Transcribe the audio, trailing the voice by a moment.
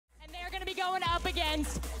going up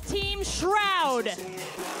against Team Shroud.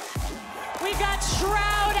 We've got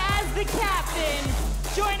Shroud as the captain.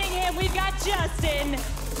 Joining him, we've got Justin.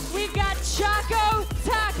 We've got Choco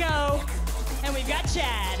Taco. And we've got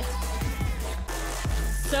Chad.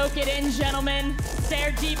 Soak it in, gentlemen.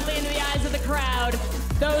 Stare deeply into the eyes of the crowd.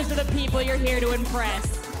 Those are the people you're here to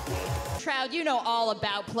impress. Shroud, you know all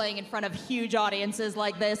about playing in front of huge audiences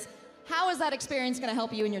like this. How is that experience going to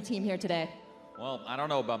help you and your team here today? Well, I don't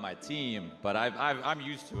know about my team, but I'm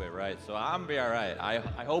used to it, right? So I'm be all right.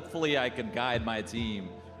 Hopefully I can guide my team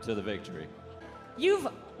to the victory. You've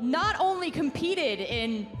not only competed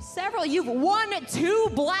in several, you've won 2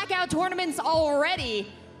 blackout tournaments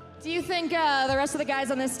already. Do you think the rest of the guys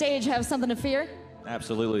on this stage have something to fear?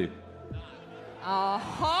 Absolutely.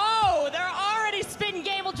 Oh, they're already spitting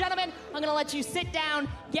game. Well, gentlemen, I'm gonna let you sit down,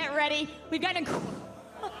 get ready. We've got an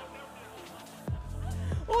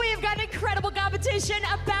incredible competition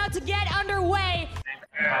about to get underway.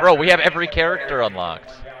 Bro, we have every character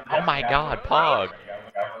unlocked. Oh my god, Pog.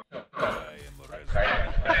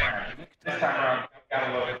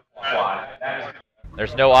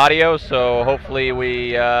 There's no audio, so hopefully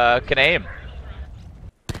we can aim.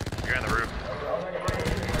 You're in the roof.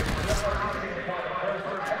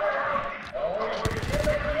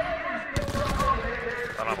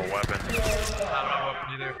 I don't have a weapon. I don't have a weapon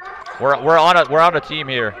either. We're on a team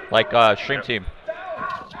here, like stream team.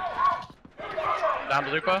 Down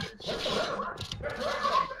to Lupa.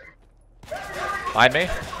 Behind me?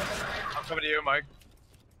 I'm coming to you, Mike.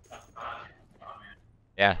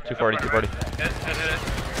 Yeah, 240, 240. Hit.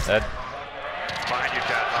 Dead. Behind you,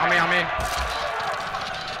 Chad. On me.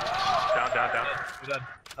 Down. You're dead.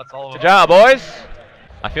 That's all of Good them. job, boys.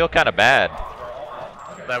 I feel kind of bad.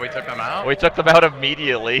 That we took them out? We took them out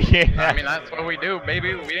immediately. I mean, that's what we do,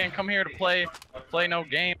 baby. We didn't come here to play no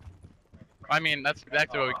game. I mean, that's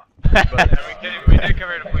exactly what we but, Yeah, we did come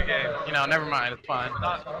here to play game. you know, never mind. It's fine.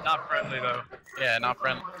 Not friendly, though. Yeah, not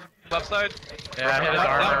friendly. Left side? Yeah, I hit his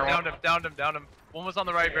armor. Downed him. One was on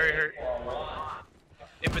the right, very hurt.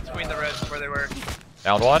 In between the reds where they were.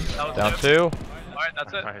 Down 1, down 2. Alright,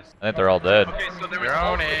 that's it. I think they're all dead. Okay, so there was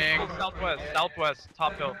Droning. southwest,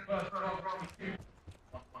 top hill.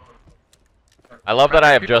 I love that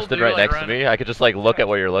I have People Justin do, right like, next to run- me. I could just like look at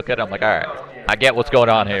what you're looking at. I'm like, alright, I get what's going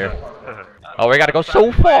on here. Oh, we gotta go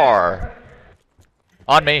so far.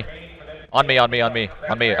 On me,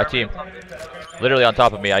 a team. Literally on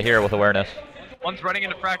top of me, I hear it with awareness. One's running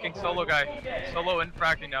into fracking, solo guy. Solo in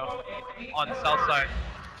fracking now. On the south side.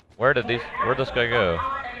 Where'd this guy go?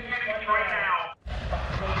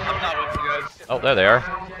 I'm not with you guys. Oh, there they are.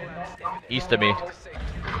 East of me.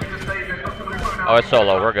 Oh, it's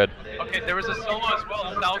solo, we're good. Okay, there was a solo as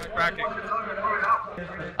well, south fracking.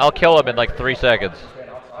 I'll kill him in like 3 seconds.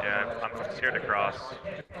 Yeah, I'm scared to cross.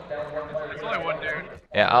 There's only one dude.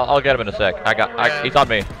 Yeah, I'll get him in a sec. He's on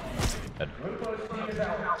me.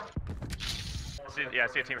 I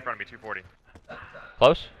see a team in front of me, 240.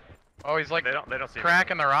 Close? Oh, he's like They don't see me.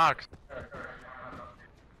 cracking the rocks.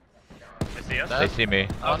 They see us? They see me.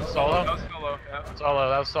 One That solo. was solo. Yeah.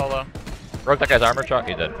 That was solo. Broke that guy's armor truck.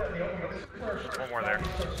 He's dead. One more there.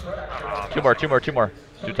 2 more.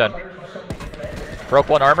 210. Broke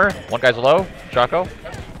 1 armor. 1 guy's low. Choco.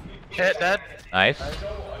 Hit, dead. Nice.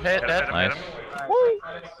 Hit, dead. Nice.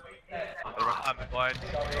 I'm blind.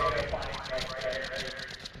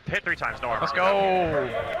 Hit 3 times, no armor. Let's go.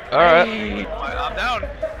 Alright. I'm down.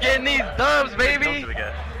 Getting these dubs, How baby. much do we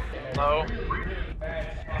get? Low.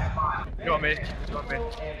 You want me?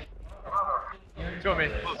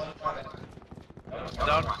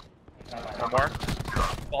 Down. One more.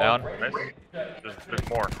 Fall. Down. Nice. There's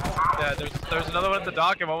more. Yeah, there's another one at the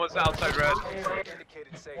dock and one was outside red.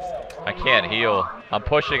 I can't heal. I'm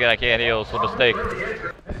pushing and I can't heal. It's a mistake.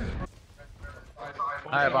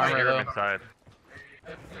 I have armor though. Inside.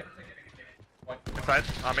 Inside,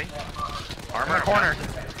 on me. Armor In the corner.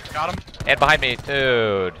 Got him. And behind me,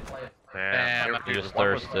 dude. Damn. You just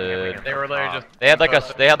thirsted. They were literally just. They had like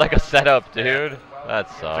a setup, dude. That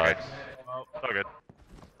sucks. So good.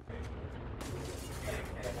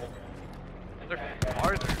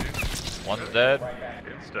 One's dead.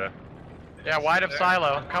 Insta. Yeah, wide of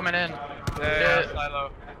silo. Coming in. Yeah,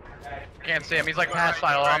 silo. Can't see him. He's like past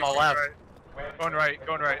silo on the left. Going right.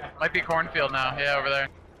 Might be cornfield now. Yeah, over there.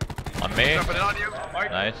 On me. Jumping in on you,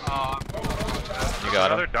 Mike. Nice. You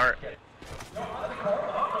got him. Another dart.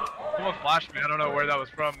 Someone flashed me. I don't know where that was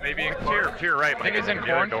from. Maybe in to your right. I think Mike, he's in the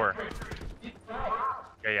other corn. door.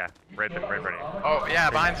 Yeah. Right. Oh, yeah,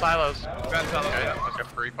 behind silos. Behind silos, Okay, yeah. must have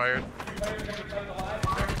free fired.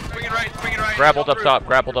 Swinging right. Grappled up top.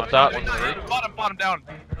 Grappled up top. Bottom down.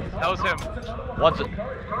 That was him. One's.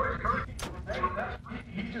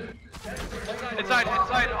 Inside,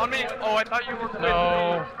 on me. Oh, I thought you were.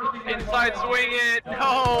 No. Inside, swing it.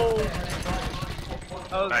 No.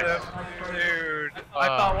 That was Nice. dude. I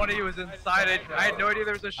thought one of you was inside it. I had no idea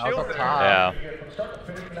there was a shield there. Yeah.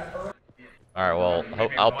 All right. Well,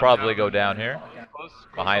 I'll probably go down here Close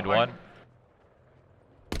behind one.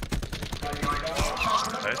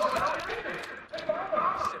 Nice.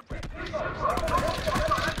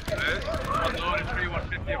 One low and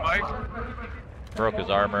 150 Mike. Broke his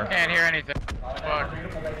armor. Can't hear anything. Fuck.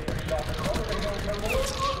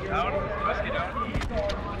 Down. Husky down.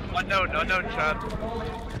 Unknown, Chad.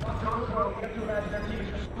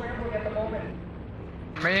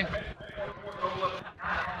 Me?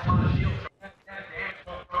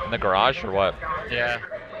 In the garage or what? Yeah.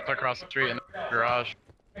 Across the street in the garage.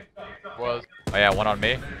 Was. Oh yeah, one on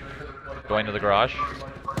me. Going to the garage.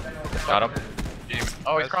 Got him.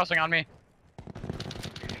 Oh, he's crossing on me.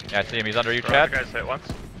 Yeah, I see him. He's under you, The Chad. guy's hit once.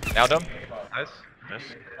 Downed him. Nice.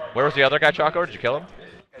 Nice. Where was the other guy, Choco? Did you kill him?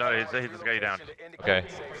 No, he's just got you down. Okay.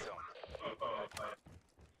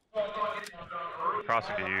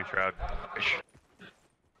 Crossing to you, Shroud.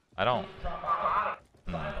 I don't.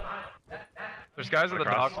 There's guys at the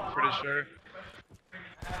Across. docks, I'm pretty sure.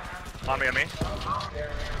 On me.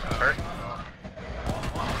 Hurt.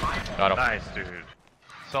 Got him. Nice, dude.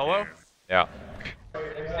 Solo? Yeah.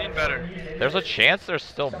 Seen better. There's a chance there's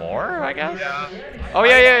still more, I guess? Yeah. Oh,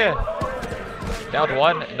 yeah. Downed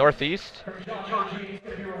one, northeast.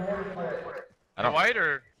 I don't. White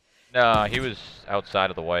or? No, he was outside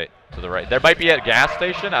of the white, to the right. There might be a gas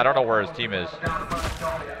station. I don't know where his team is.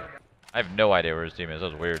 I have no idea where his team is.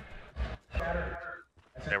 That was weird.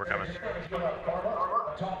 Yeah, we're coming.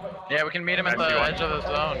 Yeah, we can meet him at the edge of the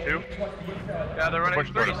zone. 2. Yeah, they're running.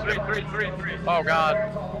 Push Three. Oh god.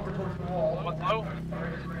 One's low.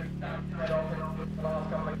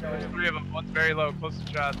 There's 3 of them. One's very low, close to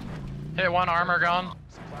Chad. Hit one, armor gone.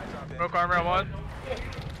 Broke armor on one.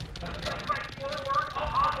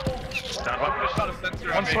 Down One one. just shot a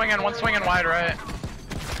sensor on me. One swinging wide right.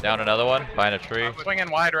 Down another one, behind a tree.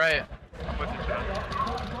 Swinging wide right. I'm with you, Chad.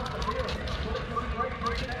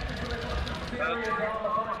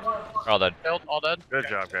 All dead. Killed, all dead. Good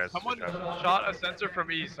job, guys. Someone Good job. shot a sensor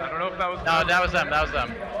from east. I don't know if that was. No, that was them.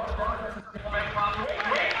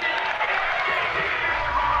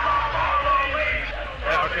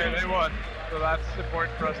 Yeah, okay, they won. So that's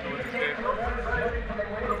important for us to win this game.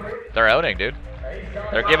 They're outing, dude.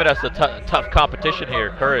 They're giving us a tough competition here.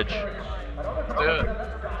 Courage. Dude.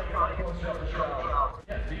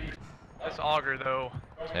 This auger, though.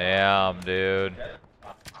 Damn, dude.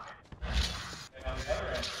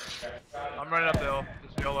 I'm running up the hill.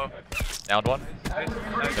 Just YOLO. Downed one. Nice.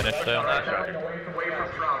 Finished him.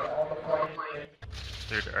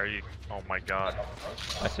 Dude, are you? Oh my god.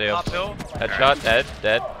 I see him. Top hill. Headshot,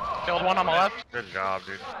 dead. Killed one on the left. Good job,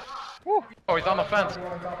 dude. Woo. Oh, he's on the fence.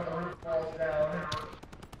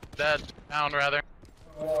 Dead. Down, rather.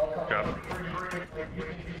 Good job.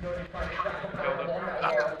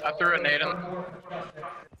 I threw a nade in.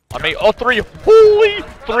 On me. Oh, 3. Holy!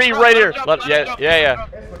 3 right here. Yeah.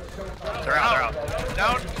 They're out.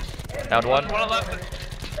 Down. Downed one. One on left.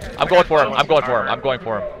 I'm going for him.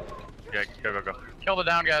 Yeah, go. Kill the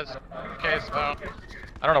down guys. Okay, so. I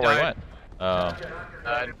don't know where he went.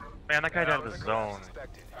 Died. Man, that guy down the zone.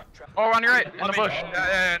 Oh, on your right. In the bush.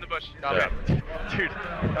 Yeah, in the bush. Yeah. Dude.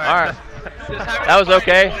 Alright. That was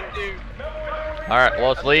okay. Alright, well,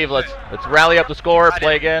 let's leave. Let's rally up the score,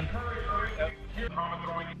 play again. Shooting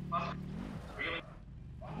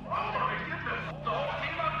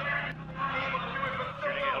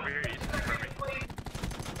it over here east in front of me.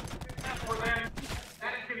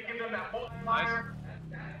 Nice.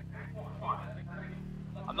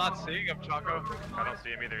 I'm not seeing him, Choco. I don't see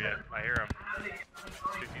him either yet. I hear him.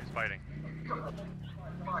 2 teams fighting.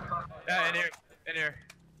 Yeah, in here.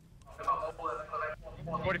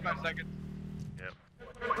 45 seconds. Yep.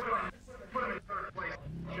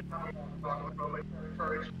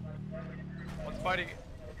 One's fighting.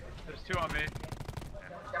 There's 2 on me.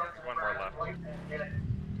 There's one more left.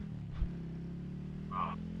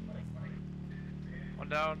 One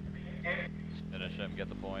down. Finish him, get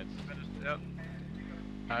the points. Finished. Yep.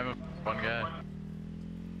 I have one guy.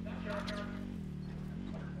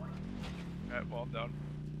 Alright, well done.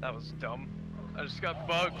 That was dumb. I just got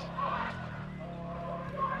bugged.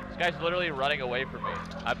 This guy's literally running away from me.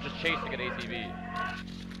 I'm just chasing an ATV.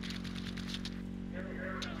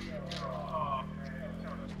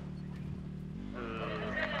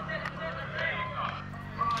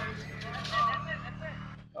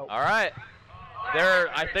 Alright.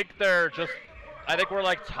 I think we're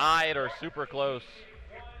like tied or super close.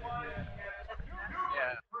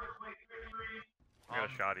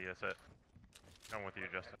 got a shoddy, that's it. I'm with you,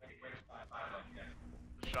 Justin.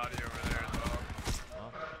 Shoddy over there as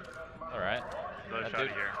well. All right. Another That shoddy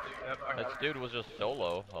dude, here. Yep, that dude was just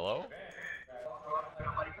solo. Hello?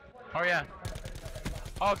 Oh yeah.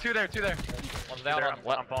 Oh, two there. One's down on I'm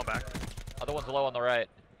left. falling back. Other one's low on the right.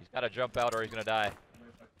 He's got to jump out or he's gonna die.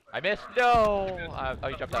 I missed. No. Oh,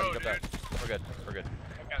 he jumped out. He jumped out. We're good. We're good.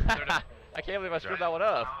 I can't believe I screwed that one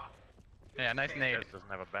up. Yeah, nice nade. This doesn't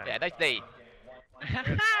have a bend. Yeah, nice day.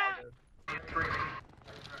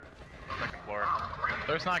 Second floor.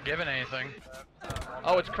 There's not giving anything.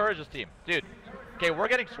 Oh, it's Courage's team, dude. Okay, we're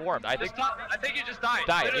getting swarmed. I think. I think you just died.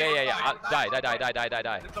 Die. Literally Yeah. just Die. died.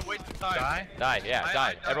 Die. It's a waste of time. Die? Yeah.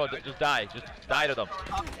 Die. Everyone, just die. Just die to them.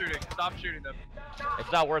 Stop shooting them.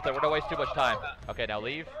 It's not worth it. We're gonna waste too much time. Okay, now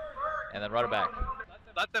leave, and then run it back.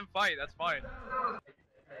 Let them fight, that's fine.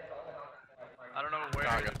 I don't know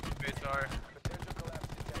where the teammates are.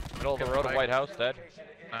 Middle of the road of White House, dead.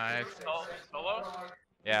 Nice. Solo?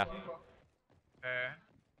 Yeah. Okay.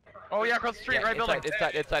 Oh yeah, across the street, Yeah, right building.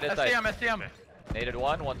 inside. STM. Naded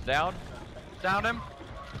one. One's down. Downed him.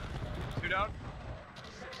 2 down.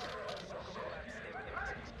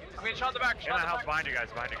 I'm getting shot in the back. In the house behind you guys,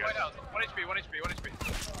 behind you guys. White House. 1 HP, 1 HP, 1 HP.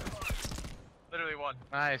 Literally 1.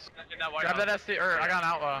 Nice. In that White Grab House. that ST, or I got an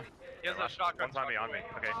outlaw. He has a shotgun. One's on me.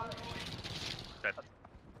 Okay. Dead.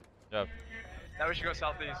 Yep. Now we should go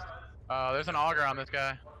southeast. There's an auger on this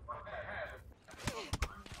guy.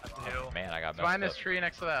 At the hill. Man, I got It's behind messed this up. tree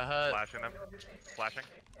next to that hut. Flashing them. Flashing.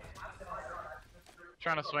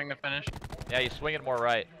 Trying to swing the finish. Yeah, you swing it more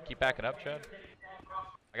right. Keep backing up, Chad.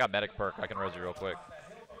 I got medic perk. I can res you real quick.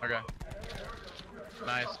 Okay.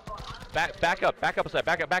 Nice. Back up a sec.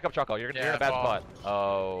 Back up, Choco. You're in a bad fall. spot.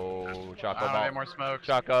 Oh, Choco. I don't get more smoke.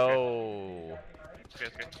 Choco. Okay.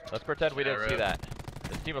 Let's pretend we didn't see rip. that.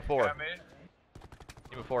 It's team of 4. Got me.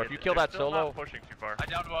 Team of 4. If you kill that Still solo, not pushing too far. I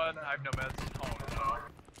downed 1. I have no meds. Oh no.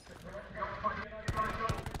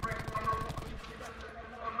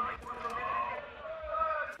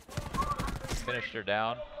 finished her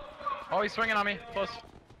down. Oh, he's swinging on me. Close.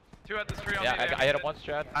 2 at this tree on Yeah, me. I hit him once,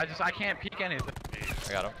 Chad. I can't peek anything.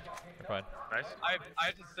 I got him. You're fine. Nice. I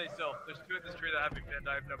have to stay still. There's 2 at this tree that have me pinned.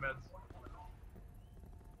 I have no meds.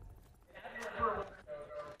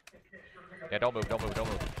 Yeah, don't move.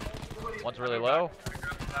 One's really low.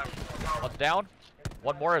 One's down.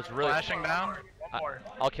 One more is really. Flashing down. One more.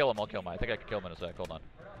 I'll kill him. I think I can kill him in a sec. Hold on.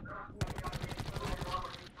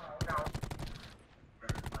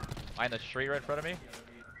 Behind the tree right in front of me.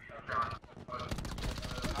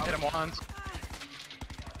 Hit him once.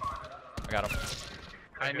 I got him.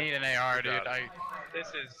 I need an AR, dude. This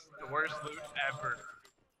is the worst loot ever.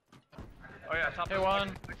 Oh yeah, top Hit left.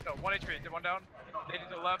 one. No, 1 HP. Did 1 down. Naded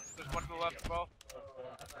to the left. There's 1 to the left as well.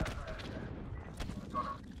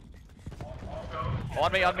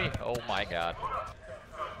 On me. Oh my god.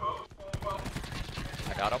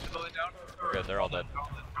 I got him. Building down. We're good. They're all dead.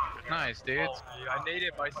 Nice, dude. Oh, I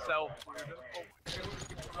naded myself, dude. Oh.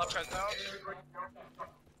 Left guy's down.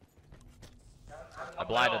 I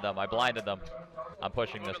blinded them. I'm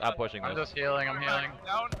pushing this. I'm just healing. I'm healing.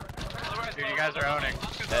 Down. Dude, you guys are owning.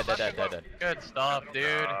 Dead. Good stuff,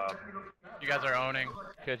 dude. You guys are owning.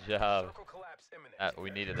 Good job. We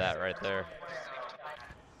needed that right there.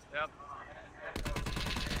 Yep.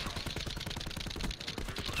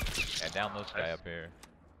 Yeah, down this guy up here.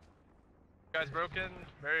 Guy's broken.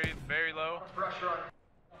 Very, very low.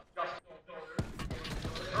 Down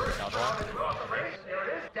one.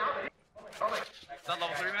 Is that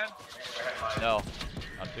level 3, man? No.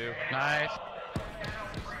 On 2. Nice. I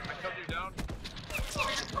killed you down.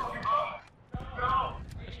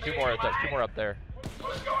 There's 2 more up there.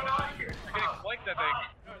 They're getting flanked, I think.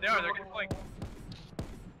 They're getting flanked.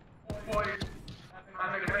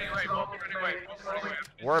 Running right, both running right.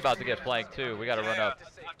 We're about to get flanked too. We gotta run up.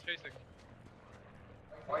 I'm chasing.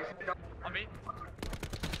 On me.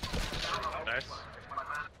 Nice.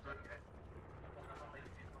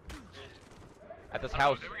 At this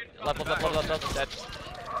house. Left. Dead.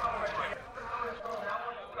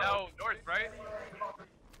 Now north, right?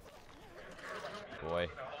 Boy.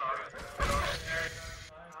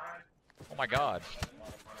 Oh my god.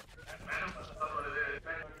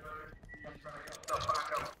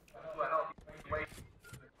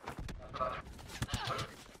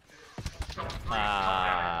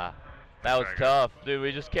 That was tough, dude.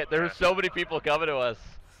 We just can't. There were so many people coming to us.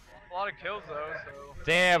 A lot of kills though. So.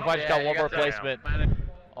 Damn, if I just got you one more got placement.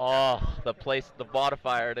 Oh, the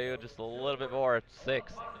modifier, dude. Just a little bit more. It's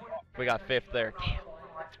 6th. We got 5th there.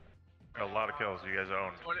 Damn. A lot of kills you guys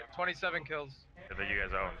owned. 27 kills. That you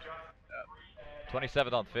guys owned.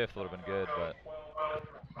 27th on 5th would have been good, but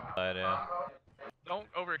yeah.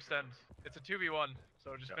 overextend. It's a 2v1,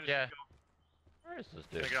 so just finish Yeah. the kill. Where is this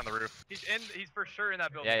Gonna dude? get on the roof. He's for sure in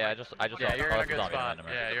that building. Yeah, I just Yeah, saw- you're oh, in a it's good zombie spot. behind him.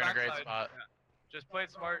 Yeah, you're in a great Backside. spot. Yeah. Just play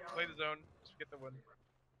it smart, play the zone, just get the win.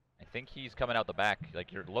 I think he's coming out the back.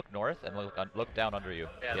 Like, you look north and look down under you.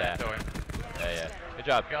 Yeah, Yeah. that's going. Yeah. Good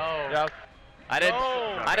job. Go. Good job. I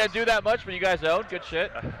didn't do that much, but you guys owned. Good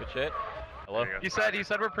shit. Good shit. Hello. There you You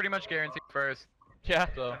said we're pretty much guaranteed first. Yeah.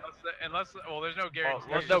 So Unless well, there's no guarantee.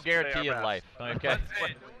 there's no guarantee in life. Okay.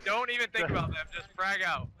 Hey, don't even think about them. Just frag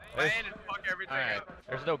out. Land and fuck everything All right. up.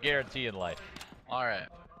 There's no guarantee in life. All right.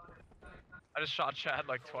 I just shot Chad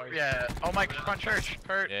like twice. Yeah. Oh my, front church.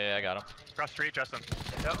 Hurt. Yeah, I got him. Cross street, Justin.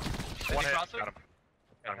 Yep. One hit. crossing? Got him.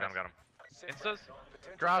 Got him. Instas?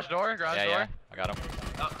 Garage door. Garage door. Yeah. I got him.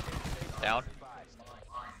 Down.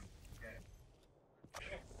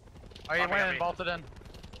 Are you On me, on winning? me. Bolted in.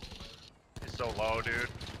 He's so low, dude.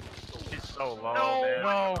 He's so low, No, man. no.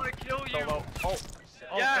 I'm gonna kill you. So low. Oh.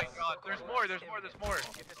 Yeah, God. There's more. There's more.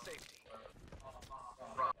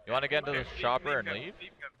 You want to get into the Leave shopper and him, leave?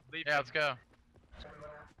 Leave Yeah, him. let's go.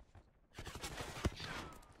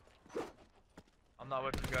 I'm not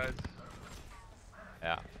with you guys.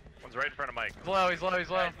 Yeah. One's right in front of Mike. He's low. He's low. He's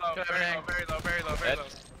low. Very low, Good very everything. low, very low, very low, very Dead. low.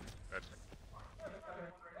 Good.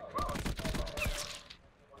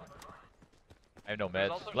 I have no There's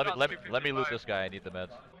meds. also Let me shots let me let me loot 255. this guy. I need the meds.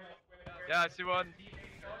 Yeah, I see one.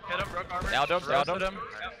 Hit him, broke armor. Downed him. Downed Roasted him. him.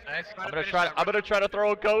 Nice. I'm gonna try to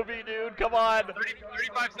throw a Kobe, dude. Come on.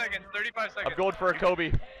 35 seconds. 35 seconds. I'm going for a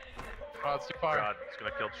Kobe. Oh, it's too far. God, it's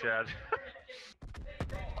gonna kill Chad.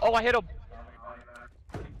 Oh, I hit him.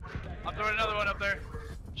 I'm throwing another one up there.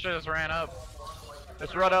 Should just ran up.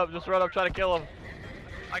 Just run up. Just run up. Try to kill him.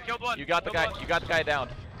 I killed one. You got the Killed guy. one. You got the guy down.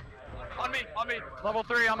 On me. Level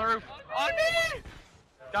 3 on the roof. On me!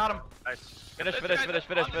 Got him. Nice. Finish. This Finish. guy's Finish. on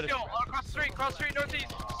Finish. this Finish. hill, Cross street, northeast.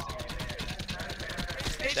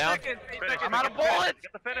 8 Down. seconds. 8 Finish. seconds. I'm out of bullets.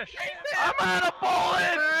 Get the finish. I'm out of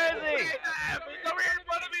bullets. Where is he? He's over here in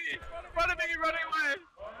front of me. In front of me, running away.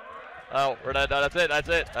 Oh, we're done. No, that's it. That's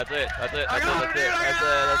it. That's it. That's it. I That's got it. him, That's it. dude, I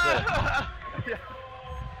That's it. That's it.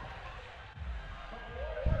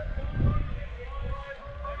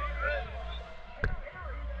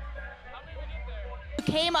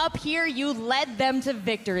 Came up here, you led them to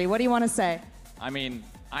victory. What do you want to say? I mean,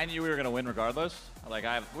 I knew we were gonna win regardless. Like,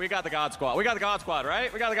 we got the God Squad. We got the God Squad,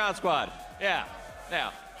 right? We got the God Squad. Yeah.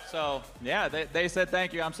 So, yeah, they said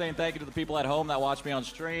thank you. I'm saying thank you to the people at home that watched me on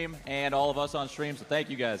stream and all of us on stream. So thank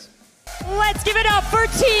you guys. Let's give it up for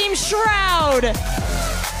Team Shroud.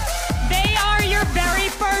 They are your very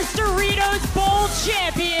first Doritos Bowl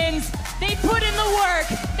champions. They put in the work,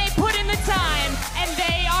 they put in the time, and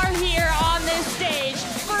they are here on this stage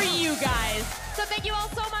for you guys. So thank you all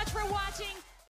so much for watching.